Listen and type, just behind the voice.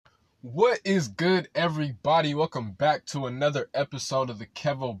What is good, everybody? Welcome back to another episode of the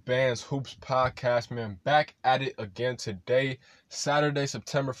Kevo Bands Hoops Podcast, man. Back at it again today, Saturday,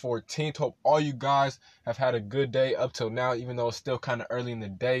 September 14th. Hope all you guys have had a good day up till now, even though it's still kind of early in the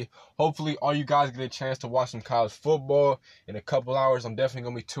day. Hopefully, all you guys get a chance to watch some college football in a couple hours. I'm definitely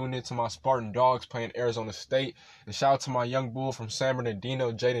going to be tuning into my Spartan Dogs playing Arizona State. And shout out to my young bull from San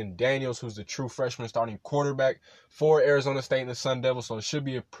Bernardino, Jaden Daniels, who's the true freshman starting quarterback for Arizona State and the Sun Devils. So it should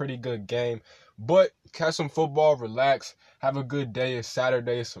be a pretty good game. But catch some football, relax, have a good day. It's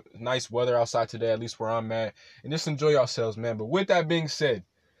Saturday. It's nice weather outside today, at least where I'm at. And just enjoy yourselves, man. But with that being said,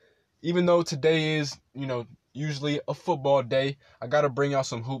 even though today is, usually a football day, I got to bring y'all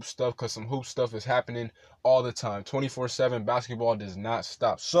some hoop stuff because some hoop stuff is happening all the time. 24/7 basketball does not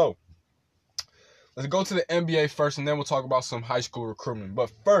stop. So let's go to the NBA first, and then we'll talk about some high school recruitment.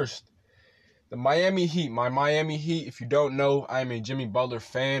 But first, the Miami Heat. My Miami Heat, if you don't know, I am a Jimmy Butler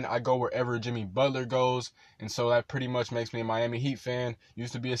fan. I go wherever Jimmy Butler goes, and so that pretty much makes me a Miami Heat fan.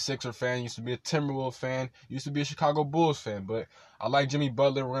 Used to be a Sixer fan, used to be a Timberwolves fan, used to be a Chicago Bulls fan, but I like Jimmy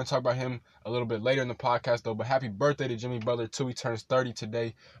Butler. We're going to talk about him a little bit later in the podcast, though, but happy birthday to Jimmy Butler, too. He turns 30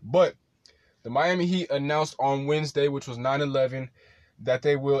 today. But the Miami Heat announced on Wednesday, which was 9/11, that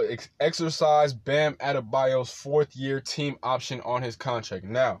they will exercise Bam Adebayo's fourth-year team option on his contract.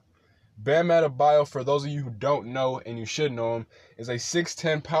 Now, Bam Adebayo, for those of you who don't know, and you should know him, is a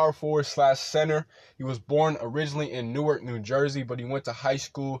 6'10 power forward / center. He was born originally in Newark, New Jersey, but he went to high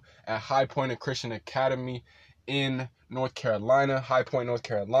school at High Point Christian Academy in North Carolina, High Point, North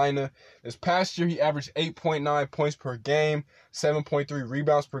Carolina. This past year, he averaged 8.9 points per game, 7.3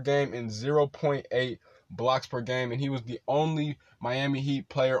 rebounds per game, and 0.8 blocks per game, and he was the only Miami Heat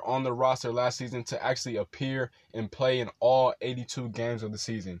player on the roster last season to actually appear and play in all 82 games of the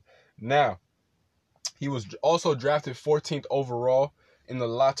season. Now, he was also drafted 14th overall in the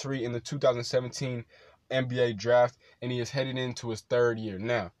lottery in the 2017 NBA draft, and he is headed into his third year.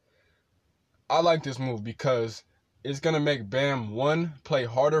 Now, I like this move because it's going to make Bam, one, play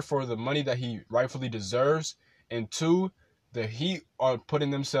harder for the money that he rightfully deserves, and two, the Heat are putting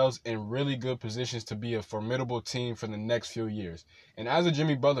themselves in really good positions to be a formidable team for the next few years. And as a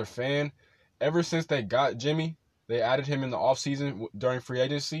Jimmy Butler fan, ever since they got Jimmy, they added him in the offseason during free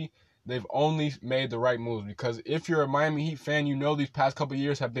agency, they've only made the right moves, because if you're a Miami Heat fan, you know these past couple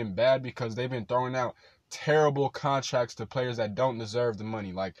years have been bad because they've been throwing out terrible contracts to players that don't deserve the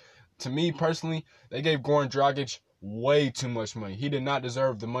money. Like, to me personally, they gave Goran Dragic way too much money. He did not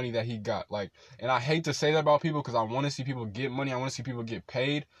deserve the money that he got. And I hate to say that about people because I want to see people get money. I want to see people get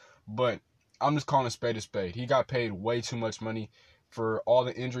paid, but I'm just calling a spade a spade. He got paid way too much money for all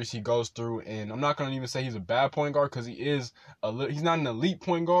the injuries he goes through, and I'm not going to even say he's a bad point guard because he's not an elite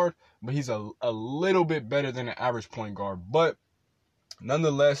point guard, but he's a little bit better than an average point guard. But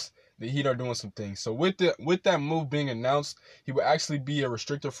nonetheless, the Heat are doing some things. So with that move being announced, he will actually be a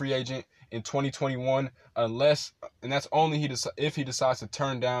restricted free agent in 2021, and that's only if he decides to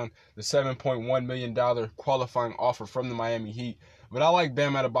turn down the $7.1 million qualifying offer from the Miami Heat. But I like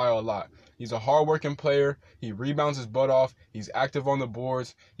Bam Adebayo a lot. He's a hard-working player. He rebounds his butt off. He's active on the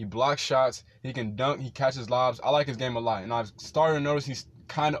boards. He blocks shots. He can dunk. He catches lobs. I like his game a lot, and I've started to notice he's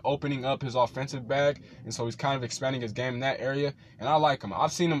kind of opening up his offensive bag, and so he's kind of expanding his game in that area, and I like him.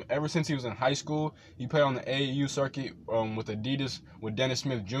 I've seen him ever since he was in high school. He played on the AAU circuit with Adidas with Dennis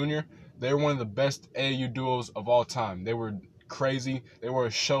Smith Jr. They were one of the best AAU duos of all time. They were crazy. They were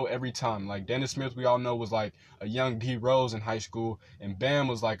a show every time. Like, Dennis Smith, we all know, was like a young D Rose in high school, and Bam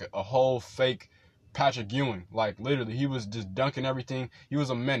was like a whole fake Patrick Ewing. Like, literally, he was just dunking everything. He was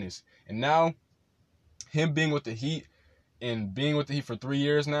a menace. And now, him being with the Heat, and being with the Heat for 3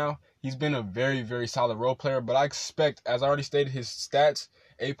 years now, he's been a very, very solid role player. But I expect, as I already stated, his stats,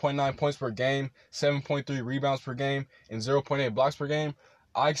 8.9 points per game, 7.3 rebounds per game, and 0.8 blocks per game,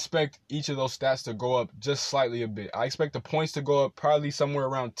 I expect each of those stats to go up just slightly a bit. I expect the points to go up probably somewhere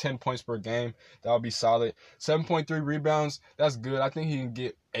around 10 points per game. That would be solid. 7.3 rebounds, that's good. I think he can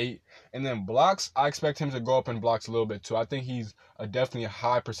get 8. And then blocks, I expect him to go up in blocks a little bit too. I think he's definitely a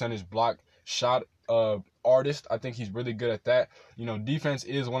high percentage block shot artist. I think he's really good at that. Defense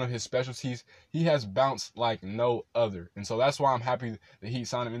is one of his specialties. He has bounced like no other. And so that's why I'm happy the Heat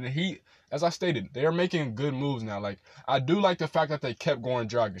signed him. And the Heat, as I stated, they are making good moves now. Like, I do like the fact that they kept Goran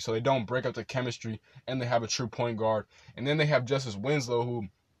Dragic so they don't break up the chemistry, and they have a true point guard. And then they have Justice Winslow, who,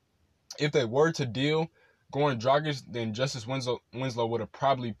 if they were to deal Goran Dragic, then Justice Winslow would have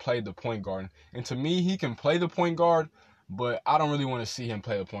probably played the point guard. And to me, he can play the point guard, but I don't really want to see him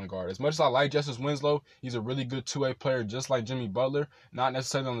play a point guard. As much as I like Justice Winslow, he's a really good two-way player, just like Jimmy Butler. Not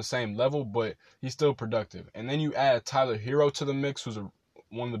necessarily on the same level, but he's still productive. And then you add Tyler Hero to the mix, who's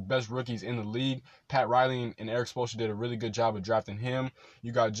one of the best rookies in the league. Pat Riley and Eric Spoelstra did a really good job of drafting him.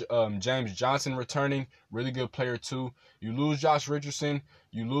 You got James Johnson returning, really good player too. You lose Josh Richardson,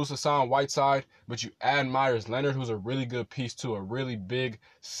 you lose Hassan Whiteside, but you add Myers Leonard, who's a really good piece too, a really big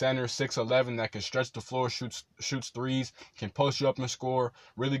center, 6'11", that can stretch the floor, shoots threes, can post you up and score,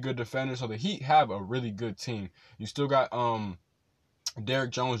 really good defender. So the Heat have a really good team. You still got Derrick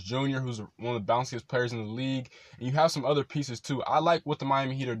Jones Jr., who's one of the bounciest players in the league. And you have some other pieces too. I like what the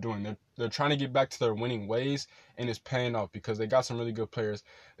Miami Heat are doing. They're trying to get back to their winning ways, and it's paying off because they got some really good players.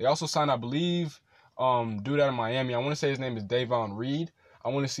 They also signed, I believe, dude out of Miami. I want to say his name is Davon Reed. I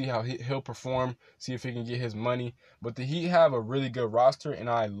want to see how he'll perform, see if he can get his money. But the Heat have a really good roster, and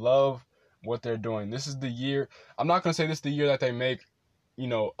I love what they're doing. This is the year. I'm not going to say this is the year that they make,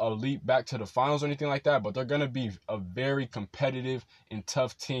 a leap back to the finals or anything like that, but they're going to be a very competitive and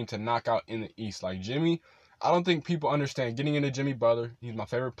tough team to knock out in the East. Like Jimmy, I don't think people understand getting into Jimmy Butler. He's my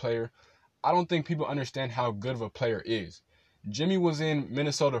favorite player. I don't think people understand how good of a player is. Jimmy was in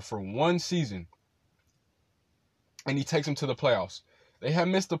Minnesota for one season, and he takes them to the playoffs. They had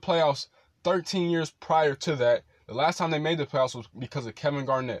missed the playoffs 13 years prior to that. The last time they made the playoffs was because of Kevin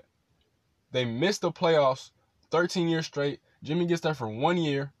Garnett. They missed the playoffs 13 years straight. Jimmy gets there for 1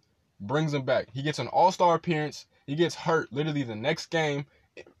 year, brings them back. He gets an all-star appearance. He gets hurt literally the next game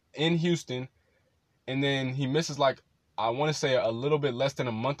in Houston, and then he misses I want to say a little bit less than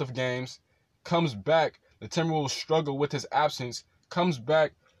a month of games, comes back. The Timberwolves struggle with his absence, comes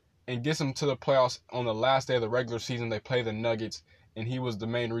back and gets them to the playoffs on the last day of the regular season. They play the Nuggets, and he was the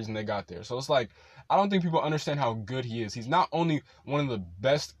main reason they got there. So it's I don't think people understand how good he is. He's not only one of the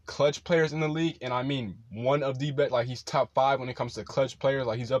best clutch players in the league, and I mean one of the best, he's top 5 when it comes to clutch players.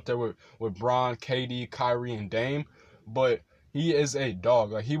 He's up there with Bron, KD, Kyrie, and Dame, but he is a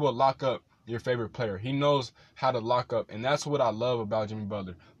dog. He will lock up your favorite player. He knows how to lock up, and that's what I love about Jimmy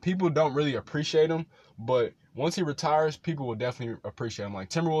Butler. People don't really appreciate him, but once he retires, people will definitely appreciate him.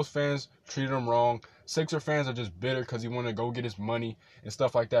 Timberwolves fans treated him wrong. Sixer fans are just bitter because he wanted to go get his money and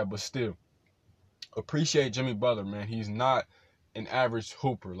stuff like that, but still, appreciate Jimmy Butler, man. He's not an average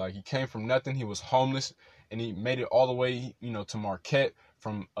hooper. He came from nothing. He was homeless, and he made it all the way, to Marquette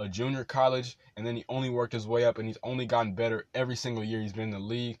from a junior college, and then he only worked his way up, and he's only gotten better every single year he's been in the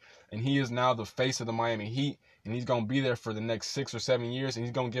league, and he is now the face of the Miami Heat, and he's going to be there for the next 6 or 7 years, and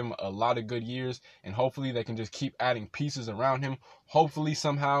he's going to give him a lot of good years, and hopefully they can just keep adding pieces around him. Hopefully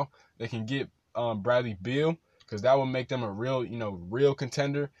somehow they can get Bradley Beal, because that will make them a real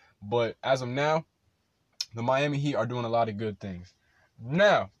contender. But as of now, the Miami Heat are doing a lot of good things.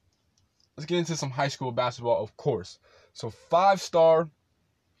 Now, let's get into some high school basketball, of course. So 5-star,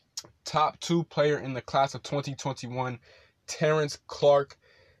 top 2 player in the class of 2021, Terrence Clarke,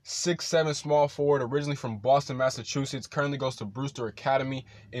 6'7" small forward, originally from Boston, Massachusetts, currently goes to Brewster Academy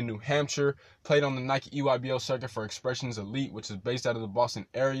in New Hampshire, played on the Nike EYBL circuit for Expressions Elite, which is based out of the Boston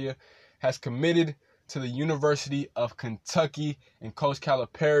area, has committed to the University of Kentucky and Coach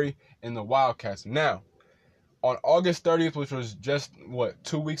Calipari in the Wildcats. Now, on August 30th, which was just,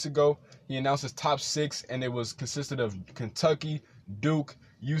 2 weeks ago, he announced his top 6, and it was consisted of Kentucky, Duke,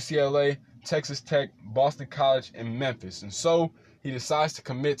 UCLA, Texas Tech, Boston College, and Memphis. And so he decides to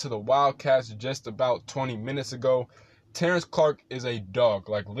commit to the Wildcats just about 20 minutes ago. Terrence Clarke is a dog.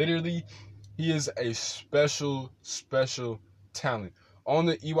 Literally, he is a special talent. On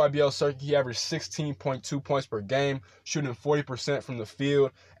the EYBL circuit, he averaged 16.2 points per game, shooting 40% from the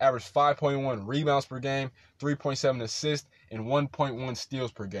field, averaged 5.1 rebounds per game, 3.7 assists, and 1.1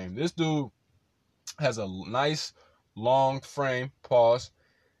 steals per game. This dude has a nice, long frame, pause.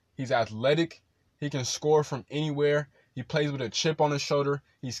 He's athletic. He can score from anywhere. He plays with a chip on his shoulder.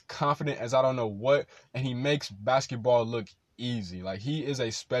 He's confident as I don't know what, and he makes basketball look easy. He is a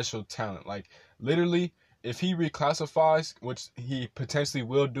special talent. Literally, if he reclassifies, which he potentially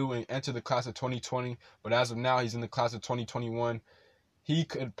will do and enter the class of 2020, but as of now, he's in the class of 2021, he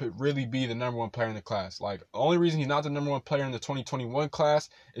could really be the number 1 player in the class. The only reason he's not the number 1 player in the 2021 class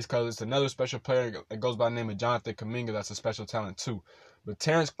is because it's another special player that goes by the name of Jonathan Kuminga that's a special talent too. But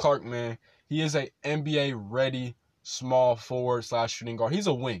Terrence Clarke, man, he is a NBA-ready small forward / shooting guard. He's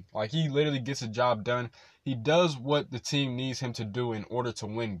a wing. He literally gets the job done. He does what the team needs him to do in order to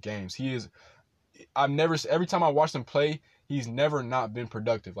win games. Every time I watch him play, he's never not been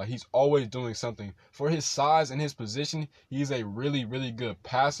productive. He's always doing something. For his size and his position, he's a really, really good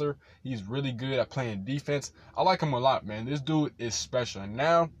passer. He's really good at playing defense. I like him a lot, man. This dude is special. And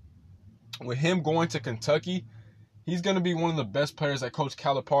now, with him going to Kentucky, he's going to be one of the best players that Coach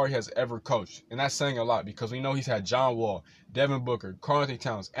Calipari has ever coached. And that's saying a lot because we know he's had John Wall, Devin Booker, Karl-Anthony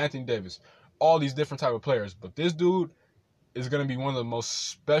Towns, Anthony Davis, all these different type of players. But this dude is going to be one of the most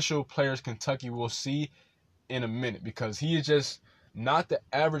special players Kentucky will see in a minute, because he is just not the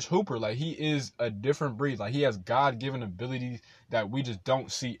average hooper. Like, he is a different breed. Like, he has God-given abilities that we just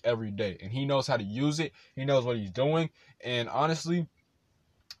don't see every day, and he knows how to use it. He knows what he's doing, and honestly,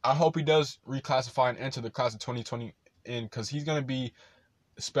 I hope he does reclassify and enter the class of 2020 in, because he's going to be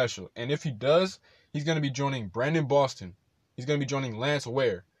special. And if he does, he's going to be joining Brandon Boston. He's going to be joining Lance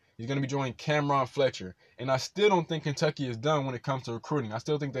Ware. He's going to be joining Cameron Fletcher. And I still don't think Kentucky is done when it comes to recruiting. I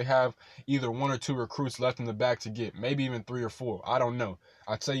still think they have either 1 or 2 recruits left in the bag to get, maybe even 3 or 4. I don't know.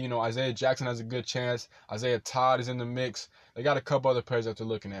 I'd say, Isaiah Jackson has a good chance. Isaiah Todd is in the mix. They got a couple other players that they're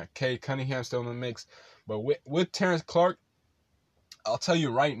looking at. Cade Cunningham still in the mix. But with Terrence Clark, I'll tell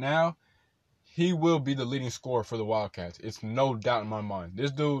you right now, he will be the leading scorer for the Wildcats. It's no doubt in my mind.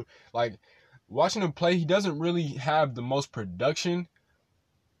 This dude, like, watching him play, he doesn't really have the most production,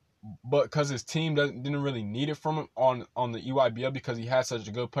 but because his team didn't really need it from him on the EYBL, because he had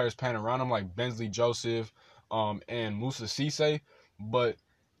such good players playing around him like Bensley Joseph and Musa Cisse. But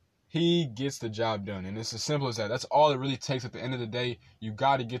he gets the job done, and it's as simple as that. That's all it really takes at the end of the day. You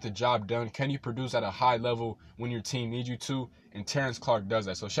got to get the job done. Can you produce at a high level when your team needs you to? And Terrence Clark does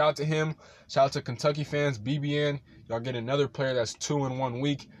that. So shout out to him. Shout out to Kentucky fans, BBN. Y'all get another player that's 2 in 1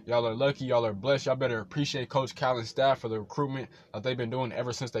 week. Y'all are lucky. Y'all are blessed. Y'all better appreciate Coach Cal and staff for the recruitment that they've been doing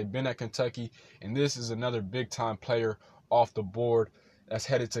ever since they've been at Kentucky. And this is another big-time player off the board that's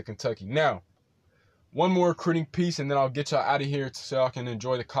headed to Kentucky. Now, one more recruiting piece, and then I'll get y'all out of here so y'all can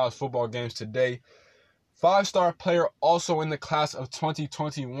enjoy the college football games today. 5-star player also in the class of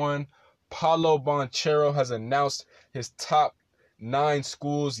 2021, Paolo Banchero, has announced his top 9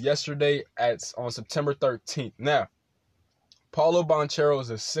 schools yesterday on September 13th. Now, Paolo Banchero is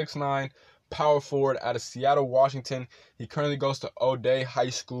a 6'9" power forward out of Seattle, Washington. He currently goes to O'Dea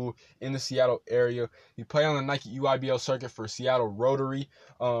High School in the Seattle area. He played on the Nike EYBL circuit for Seattle Rotary.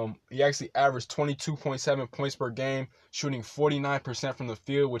 He actually averaged 22.7 points per game, shooting 49% from the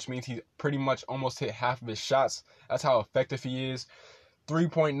field, which means he pretty much almost hit half of his shots. That's how effective he is.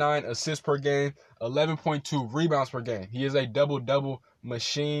 3.9 assists per game, 11.2 rebounds per game. He is a double-double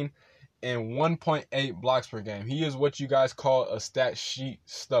machine, and 1.8 blocks per game. He is what you guys call a stat sheet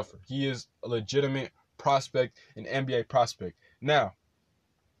stuffer. He is a legitimate prospect, an NBA prospect. Now,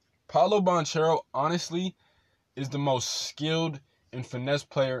 Paolo Banchero, honestly, is the most skilled and finesse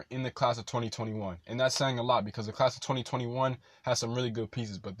player in the class of 2021. And that's saying a lot, because the class of 2021 has some really good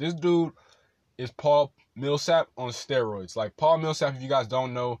pieces. But this dude is Paul Millsap on steroids. Like, Paul Millsap, if you guys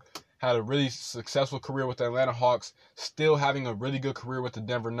don't know, had a really successful career with the Atlanta Hawks, still having a really good career with the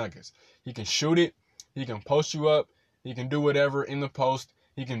Denver Nuggets. He can shoot it. He can post you up. He can do whatever in the post.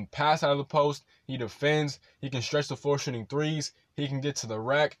 He can pass out of the post. He defends. He can stretch the floor shooting threes. He can get to the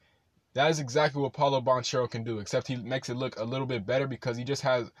rack. That is exactly what Paolo Banchero can do, except he makes it look a little bit better because he just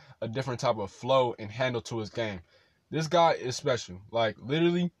has a different type of flow and handle to his game. This guy is special. Like,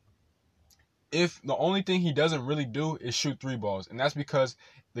 literally, if the only thing he doesn't really do is shoot 3 balls, and that's because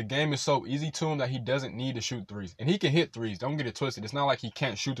the game is so easy to him that he doesn't need to shoot threes. And he can hit threes. Don't get it twisted. It's not like he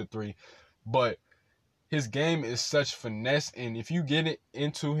can't shoot the 3. But his game is such finesse. And if you get it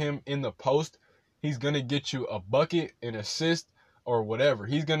into him in the post, he's going to get you a bucket, an assist, or whatever.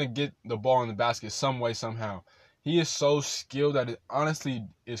 He's going to get the ball in the basket some way, somehow. He is so skilled that it honestly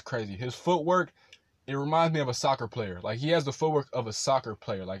is crazy. His footwork, it reminds me of a soccer player. Like, he has the footwork of a soccer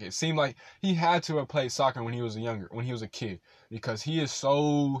player. Like, it seemed like he had to have played soccer when he was a kid, because he is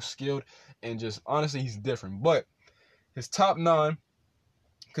so skilled and just, honestly, he's different. But his top 9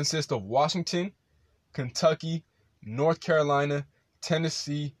 consist of Washington, Kentucky, North Carolina,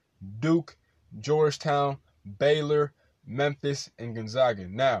 Tennessee, Duke, Georgetown, Baylor, Memphis, and Gonzaga.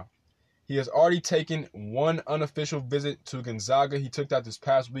 Now, he has already taken 1 unofficial visit to Gonzaga. He took that this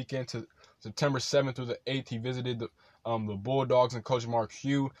past weekend to September 7th through the 8th. He visited the Bulldogs and Coach Mark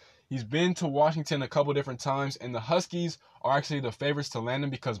Hugh. He's been to Washington a couple different times, and the Huskies are actually the favorites to land him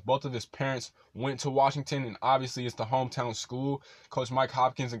because both of his parents went to Washington, and obviously it's the hometown school. Coach Mike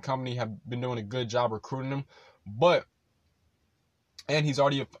Hopkins and company have been doing a good job recruiting him. And he's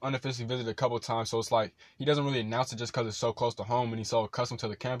already unofficially visited a couple of times, so it's like he doesn't really announce it just because it's so close to home and he's so accustomed to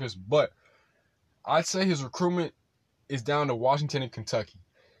the campus. But I'd say his recruitment is down to Washington and Kentucky.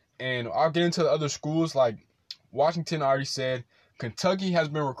 And I'll get into the other schools. Like Washington, I already said. Kentucky has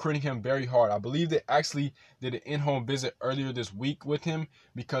been recruiting him very hard. I believe they actually did an in-home visit earlier this week with him,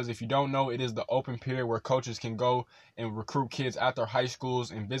 because if you don't know, it is the open period where coaches can go and recruit kids at their high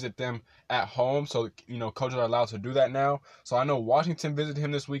schools and visit them at home. So, coaches are allowed to do that now. So I know Washington visited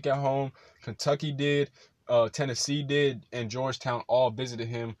him this week at home. Kentucky did. Tennessee did. And Georgetown all visited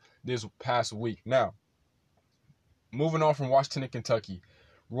him this past week. Now, moving on from Washington and Kentucky,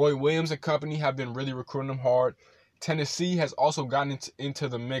 Roy Williams and company have been really recruiting them hard. Tennessee has also gotten into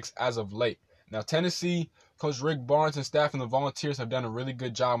the mix as of late. Now, Tennessee, Coach Rick Barnes and staff and the Volunteers have done a really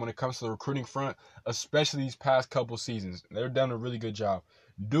good job when it comes to the recruiting front, especially these past couple seasons. They've done a really good job.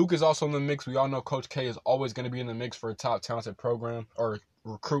 Duke is also in the mix. We all know Coach K is always going to be in the mix for a top talented program, or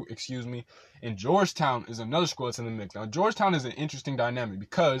recruit, excuse me. And Georgetown is another school that's in the mix. Now, Georgetown is an interesting dynamic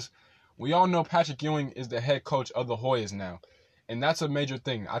because we all know Patrick Ewing is the head coach of the Hoyas now. And that's a major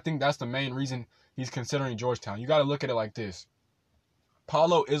thing. I think that's the main reason he's considering Georgetown. You got to look at it like this.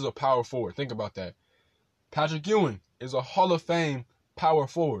 Paolo is a power forward. Think about that. Patrick Ewing is a Hall of Fame power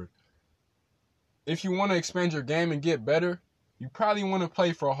forward. If you want to expand your game and get better, you probably want to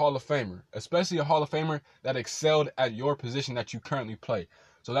play for a Hall of Famer, especially a Hall of Famer that excelled at your position that you currently play.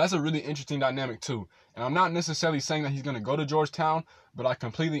 So that's a really interesting dynamic too. And I'm not necessarily saying that he's going to go to Georgetown, but I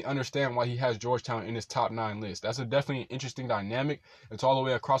completely understand why he has Georgetown in his top 9 list. That's definitely an interesting dynamic. It's all the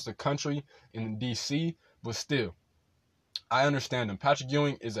way across the country in D.C., but still, I understand him. Patrick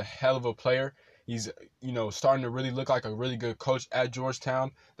Ewing is a hell of a player. He's, starting to really look like a really good coach at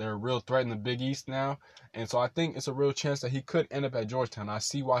Georgetown. They're a real threat in the Big East now. And so I think it's a real chance that he could end up at Georgetown. I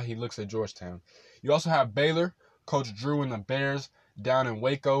see why he looks at Georgetown. You also have Baylor, Coach Drew and the Bears down in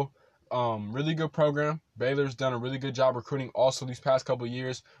Waco. Really good program. Baylor's done a really good job recruiting also these past couple of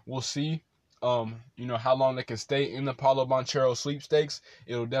years. We'll see, how long they can stay in the Paolo Banchero sweepstakes.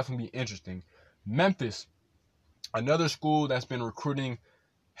 It'll definitely be interesting. Memphis, another school that's been recruiting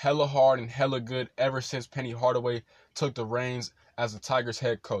hella hard and hella good ever since Penny Hardaway took the reins as the Tigers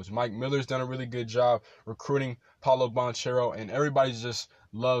head coach. Mike Miller's done a really good job recruiting Paolo Banchero, and everybody just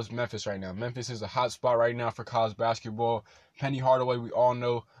loves Memphis right now. Memphis is a hot spot right now for college basketball. Penny Hardaway, we all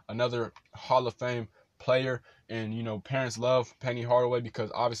know, another Hall of Fame player, and, parents love Penny Hardaway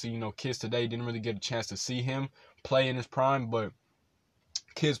because obviously, kids today didn't really get a chance to see him play in his prime, but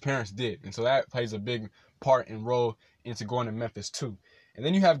kids' parents did, and so that plays a big part and role into going to Memphis too. And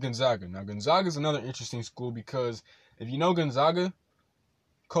then you have Gonzaga. Now, Gonzaga is another interesting school because if you know Gonzaga,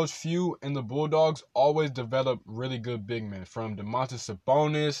 Coach Few and the Bulldogs always develop really good big men. From Domantas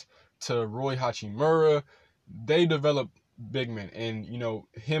Sabonis to Rui Hachimura, they develop big men. And,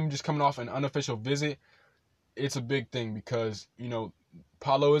 him just coming off an unofficial visit, it's a big thing because,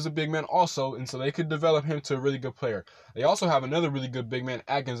 Paolo is a big man also, and so they could develop him to a really good player. They also have another really good big man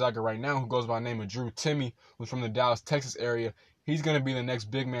at Gonzaga right now who goes by the name of Drew Timme, who's from the Dallas, Texas area. He's going to be the next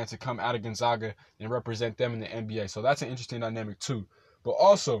big man to come out of Gonzaga and represent them in the NBA. So that's an interesting dynamic too. But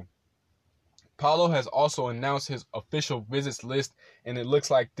also, Paolo has also announced his official visits list, and it looks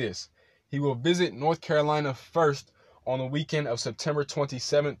like this. He will visit North Carolina first on the weekend of September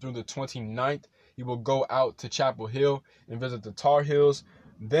 27th through the 29th. He will go out to Chapel Hill and visit the Tar Heels.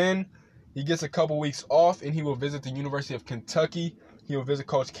 Then he gets a couple weeks off, and he will visit the University of Kentucky. He will visit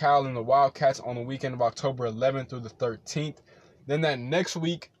Coach Cal and the Wildcats on the weekend of October 11th through the 13th. Then that next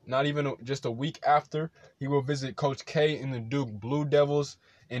week, not even just a week after, he will visit Coach K and the Duke Blue Devils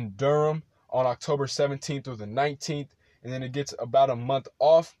in Durham on October 17th through the 19th. And then it gets about a month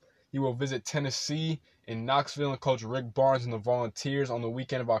off. He will visit Tennessee in Knoxville and Coach Rick Barnes and the Volunteers on the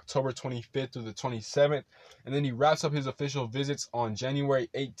weekend of October 25th through the 27th. And then he wraps up his official visits on January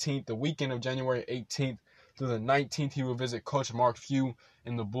 18th, the weekend of January 18th through the 19th. He will visit Coach Mark Few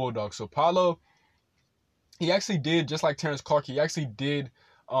and the Bulldogs. So Paolo, he actually did, just like Terrence Clark, he actually did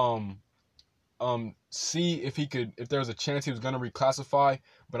see if there was a chance he was going to reclassify.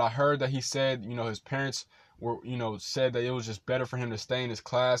 But I heard that he said, his parents were, said that it was just better for him to stay in his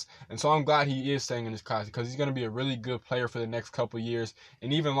class. And so I'm glad he is staying in his class because he's going to be a really good player for the next couple of years.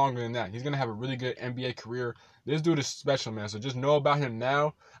 And even longer than that, he's going to have a really good NBA career. This dude is special, man. So just know about him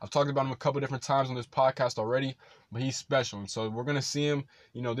now. I've talked about him a couple different times on this podcast already, but he's special. And so we're going to see him,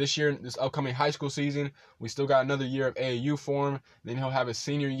 this year, this upcoming high school season. We still got another year of AAU for him. Then he'll have his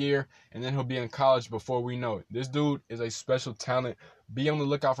senior year, and then he'll be in college before we know it. This dude is a special talent. Be on the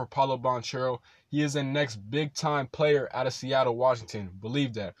lookout for Paolo Banchero. He is the next big-time player out of Seattle, Washington.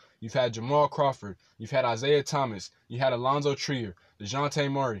 Believe that. You've had Jamal Crawford. You've had Isaiah Thomas. You had Alonzo Trier,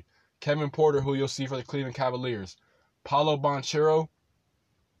 DeJounte Murray, Kevin Porter, who you'll see for the Cleveland Cavaliers. Paolo Banchero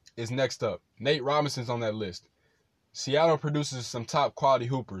is next up. Nate Robinson's on that list. Seattle produces some top-quality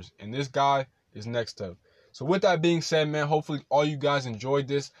hoopers, and this guy is next up. So with that being said, man, hopefully all you guys enjoyed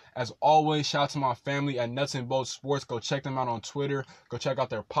this. As always, shout out to my family at Nuts and Bolts Sports. Go check them out on Twitter. Go check out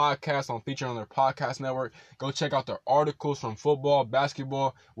their podcast featured on their podcast network. Go check out their articles from football,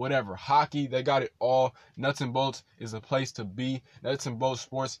 basketball, whatever, hockey. They got it all. Nuts and Bolts is the place to be. Nuts and Bolts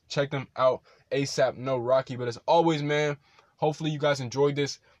Sports. Check them out ASAP. No Rocky. But as always, man, hopefully you guys enjoyed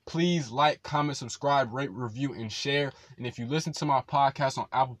this. Please like, comment, subscribe, rate, review, and share. And if you listen to my podcast on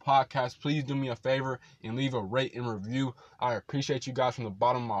Apple Podcasts, please do me a favor and leave a rate and review. I appreciate you guys from the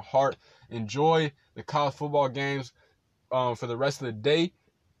bottom of my heart. Enjoy the college football games for the rest of the day.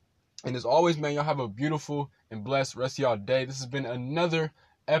 And as always, man, y'all have a beautiful and blessed rest of y'all day. This has been another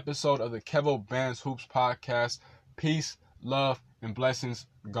episode of the Kevo Bands Hoops Podcast. Peace, love, and blessings.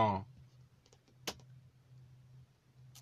 Gone.